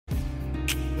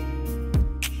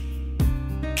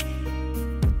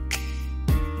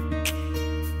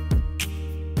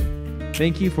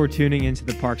Thank you for tuning into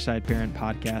the Parkside Parent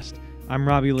Podcast. I'm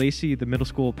Robbie Lacey, the middle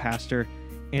school pastor,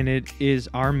 and it is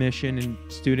our mission in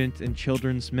student and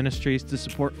children's ministries to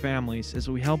support families as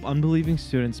we help unbelieving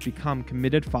students become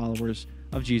committed followers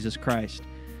of Jesus Christ.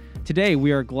 Today,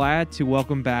 we are glad to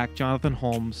welcome back Jonathan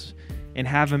Holmes and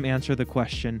have him answer the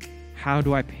question, how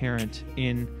do I parent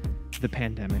in the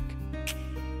pandemic?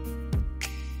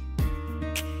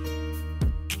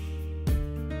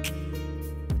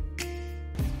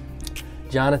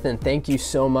 Jonathan, thank you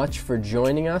so much for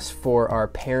joining us for our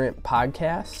parent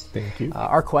podcast. Thank you.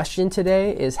 Our question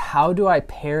today is, how do I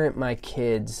parent my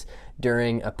kids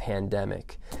during a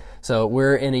pandemic? So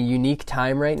we're in a unique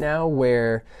time right now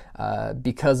where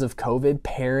because of COVID,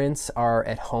 parents are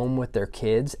at home with their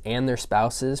kids and their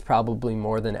spouses probably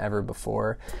more than ever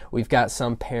before. We've got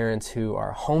some parents who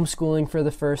are homeschooling for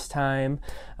the first time.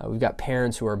 We've got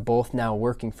parents who are both now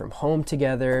working from home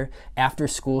together. After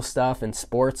school stuff and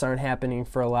sports aren't happening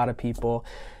for a lot of people.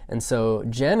 And so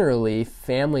generally,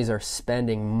 families are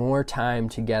spending more time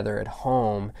together at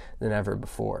home than ever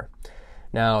before.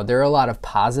 Now, there are a lot of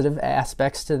positive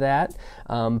aspects to that,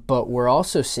 but we're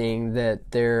also seeing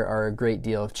that there are a great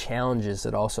deal of challenges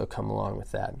that also come along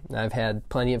with that. And I've had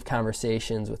plenty of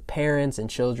conversations with parents and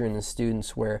children and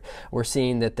students where we're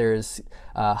seeing that there's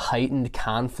heightened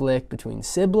conflict between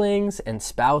siblings and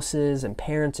spouses and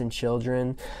parents and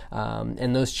children,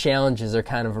 and those challenges are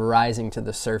kind of rising to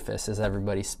the surface as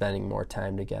everybody's spending more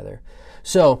time together.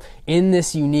 So, in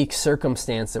this unique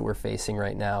circumstance that we're facing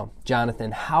right now,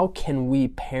 Jonathan, how can we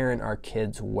parent our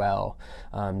kids well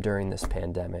during this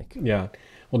pandemic? Yeah.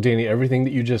 Well, Danny, everything that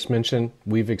you just mentioned,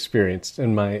 we've experienced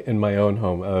in my own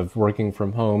home of working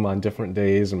from home on different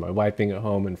days and my wife being at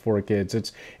home and 4 kids.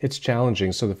 It's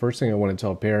challenging. So the first thing I want to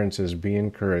tell parents is be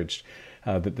encouraged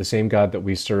that the same God that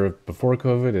we served before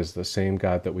COVID is the same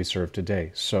God that we serve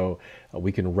today. So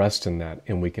we can rest in that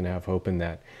and we can have hope in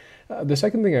that. The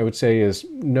second thing I would say is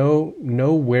know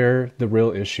where the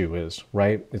real issue is,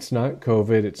 right? It's not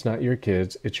COVID, it's not your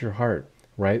kids, it's your heart,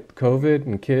 right? COVID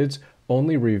and kids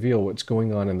only reveal what's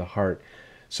going on in the heart.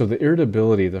 So the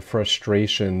irritability, the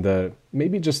frustration,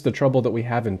 maybe just the trouble that we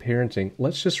have in parenting,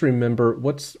 let's just remember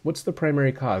what's the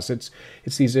primary cause. It's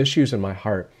these issues in my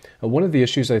heart. One of the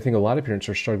issues I think a lot of parents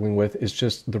are struggling with is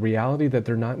just the reality that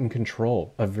they're not in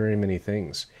control of very many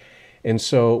things. And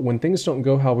so when things don't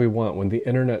go how we want, when the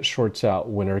internet shorts out,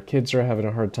 when our kids are having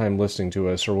a hard time listening to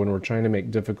us, or when we're trying to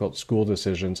make difficult school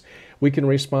decisions, we can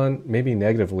respond maybe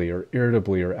negatively or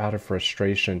irritably or out of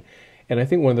frustration. And I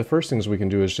think one of the first things we can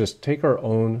do is just take our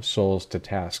own souls to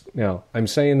task. Now, I'm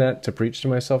saying that to preach to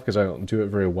myself because I don't do it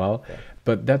very well,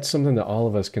 but that's something that all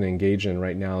of us can engage in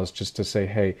right now, is just to say,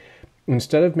 hey,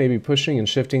 instead of maybe pushing and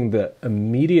shifting the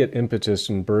immediate impetus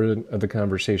and burden of the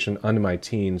conversation onto my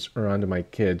teens or onto my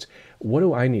kids, what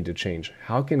do I need to change?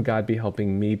 How can God be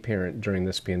helping me parent during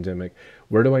this pandemic?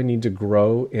 Where do I need to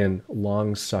grow in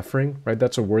long suffering, right?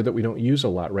 That's a word that we don't use a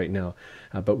lot right now,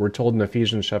 but we're told in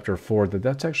Ephesians chapter 4 that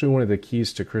that's actually one of the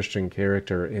keys to Christian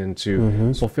character and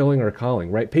to fulfilling our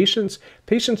calling, right? Patience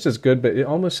is good, but it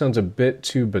almost sounds a bit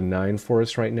too benign for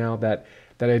us right now, that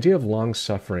idea of long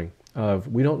suffering.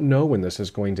 We don't know when this is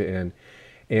going to end.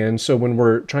 And so when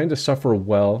we're trying to suffer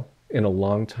well in a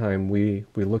long time, we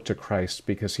look to Christ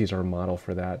because he's our model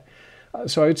for that.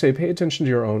 So I would say pay attention to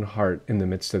your own heart in the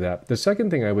midst of that. The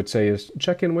second thing I would say is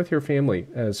check in with your family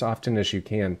as often as you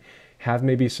can. Have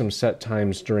maybe some set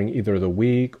times during either the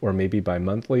week or maybe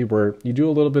bi-monthly where you do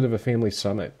a little bit of a family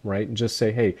summit, right? And just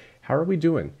say, hey, how are we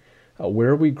doing? Where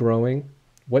are we growing?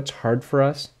 What's hard for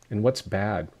us? And what's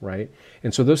bad, right?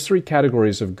 And so those 3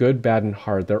 categories of good, bad, and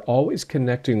hard, they're always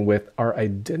connecting with our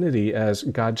identity as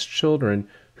God's children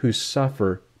who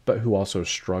suffer, but who also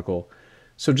struggle.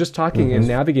 So just talking and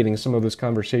navigating some of those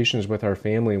conversations with our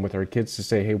family and with our kids to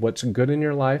say, hey, what's good in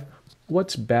your life?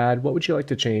 What's bad? What would you like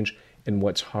to change? And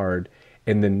what's hard?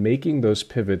 And then making those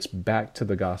pivots back to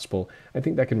the gospel, I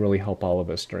think that can really help all of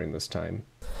us during this time.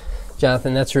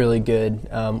 Jonathan, that's really good.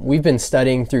 We've been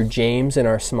studying through James in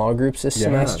our small groups this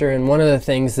semester, and one of the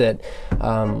things that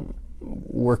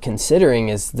we're considering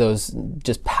is those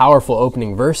just powerful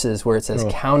opening verses where it says,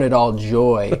 count it all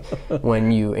joy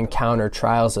when you encounter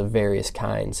trials of various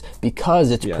kinds,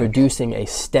 because it's producing a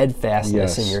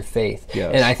steadfastness in your faith.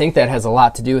 And I think that has a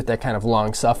lot to do with that kind of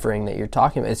long suffering that you're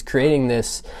talking about. It's creating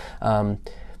this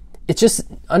it's just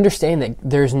understand that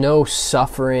there's no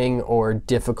suffering or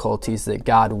difficulties that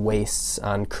God wastes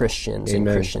on Christians and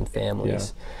Christian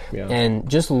families. And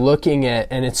just looking at,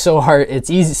 and it's so hard,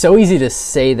 so easy to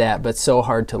say that, but so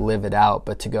hard to live it out,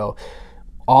 but to go,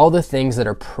 all the things that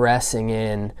are pressing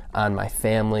in on my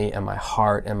family and my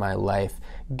heart and my life,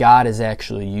 God is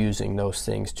actually using those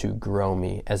things to grow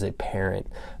me as a parent.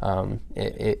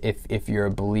 If you're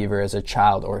a believer as a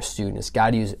child or a student,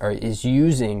 God is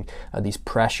using these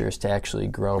pressures to actually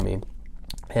grow me.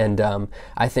 And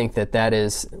I think that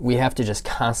is, we have to just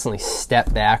constantly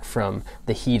step back from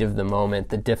the heat of the moment,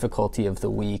 the difficulty of the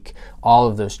week, all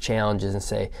of those challenges, and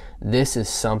say, this is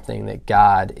something that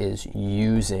God is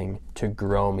using to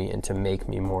grow me and to make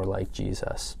me more like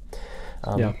Jesus.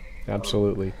 Yeah,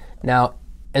 absolutely. Now,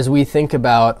 as we think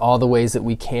about all the ways that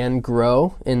we can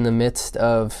grow in the midst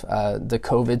of the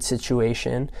COVID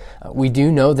situation, we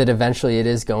do know that eventually it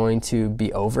is going to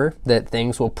be over, that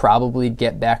things will probably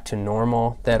get back to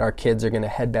normal, that our kids are going to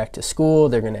head back to school,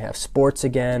 they're going to have sports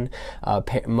again,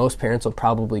 most parents will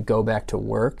probably go back to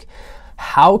work.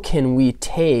 How can we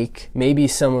take maybe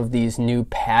some of these new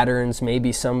patterns,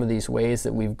 maybe some of these ways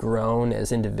that we've grown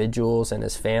as individuals and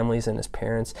as families and as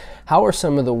parents? How are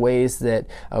some of the ways that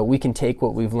we can take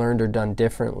what we've learned or done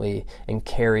differently and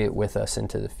carry it with us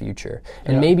into the future?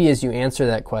 And maybe as you answer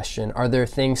that question, are there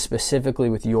things specifically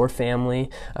with your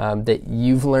family that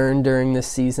you've learned during this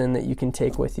season that you can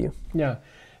take with you? Yeah.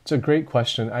 It's a great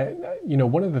question.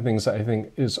 One of the things that I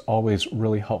think is always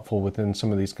really helpful within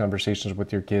some of these conversations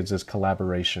with your kids is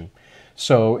collaboration.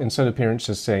 So instead of parents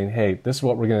just saying, hey, this is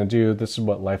what we're going to do, this is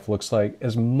what life looks like,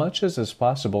 as much as is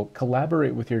possible,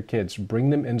 collaborate with your kids,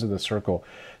 bring them into the circle.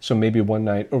 So maybe one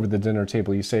night over the dinner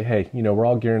table, you say, hey, we're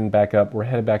all gearing back up, we're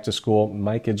headed back to school,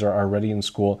 my kids are already in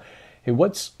school. Hey,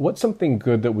 what's something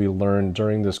good that we learned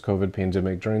during this COVID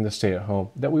pandemic, during the stay at home,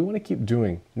 that we want to keep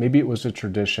doing? Maybe it was a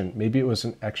tradition, maybe it was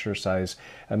an exercise,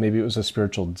 maybe it was a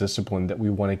spiritual discipline that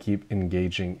we want to keep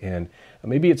engaging in.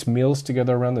 Maybe it's meals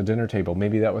together around the dinner table.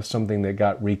 Maybe that was something that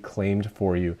got reclaimed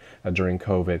for you during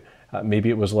COVID.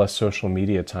 Maybe it was less social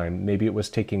media time. Maybe it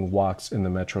was taking walks in the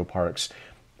metro parks.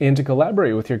 And to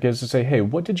collaborate with your kids to say, hey,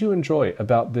 what did you enjoy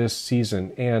about this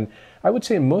season? And I would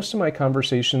say in most of my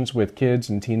conversations with kids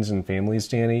and teens and families,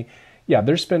 Danny,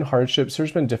 there's been hardships,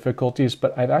 there's been difficulties,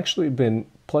 but I've actually been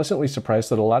pleasantly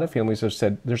surprised that a lot of families have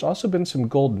said there's also been some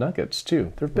gold nuggets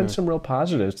too. There have been some real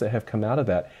positives that have come out of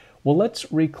that. Well,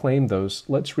 let's reclaim those,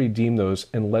 let's redeem those,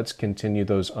 and let's continue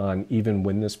those on even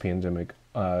when this pandemic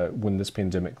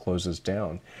closes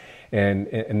down.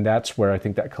 And that's where I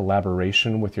think that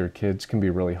collaboration with your kids can be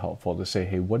really helpful to say,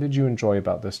 hey, what did you enjoy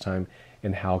about this time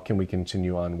and how can we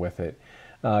continue on with it?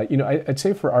 I'd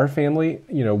say for our family,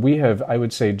 we have, I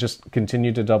would say, just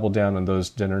continued to double down on those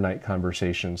dinner night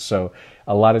conversations. So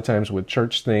a lot of times with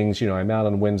church things, I'm out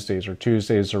on Wednesdays or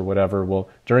Tuesdays or whatever. Well,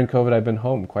 during COVID, I've been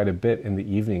home quite a bit in the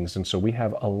evenings. And so we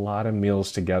have a lot of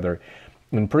meals together.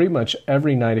 And pretty much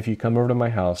every night, if you come over to my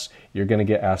house, you're going to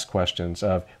get asked questions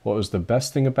of what was the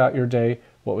best thing about your day,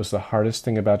 what was the hardest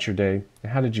thing about your day,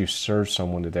 and how did you serve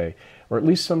someone today? Or at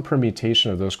least some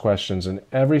permutation of those questions. And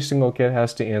every single kid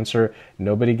has to answer.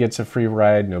 Nobody gets a free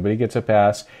ride. Nobody gets a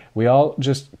pass. We all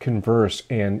just converse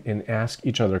and ask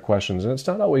each other questions. And it's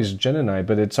not always Jen and I,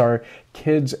 but it's our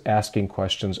kids asking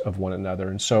questions of one another.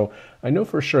 And so I know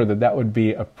for sure that would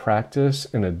be a practice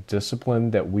and a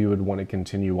discipline that we would want to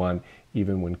continue on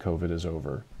even when COVID is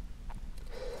over.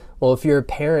 Well, if you're a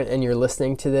parent and you're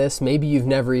listening to this, maybe you've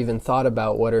never even thought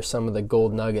about what are some of the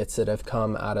gold nuggets that have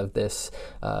come out of this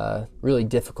really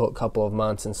difficult couple of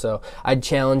months. And so I'd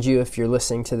challenge you, if you're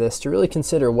listening to this, to really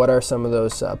consider what are some of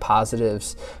those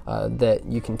positives that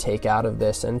you can take out of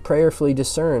this and prayerfully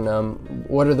discern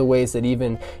what are the ways that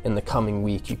even in the coming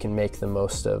week you can make the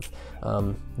most of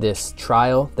this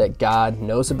trial that God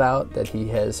knows about, that He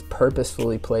has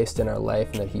purposefully placed in our life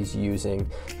and that He's using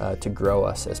to grow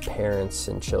us as parents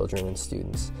and children and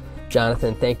students.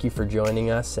 Jonathan, thank you for joining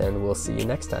us, and we'll see you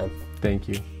next time. Thank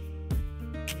you.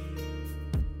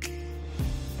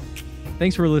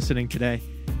 Thanks for listening today.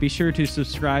 Be sure to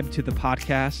subscribe to the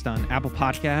podcast on Apple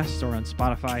Podcasts or on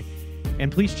Spotify, and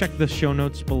please check the show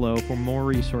notes below for more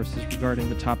resources regarding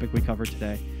the topic we covered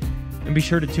today. And be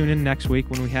sure to tune in next week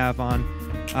when we have on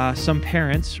some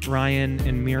parents, Ryan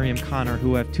and Miriam Connor,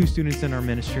 who have 2 students in our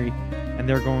ministry, and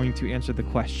they're going to answer the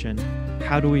question,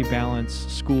 how do we balance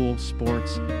school,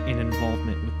 sports, and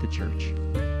involvement with the church?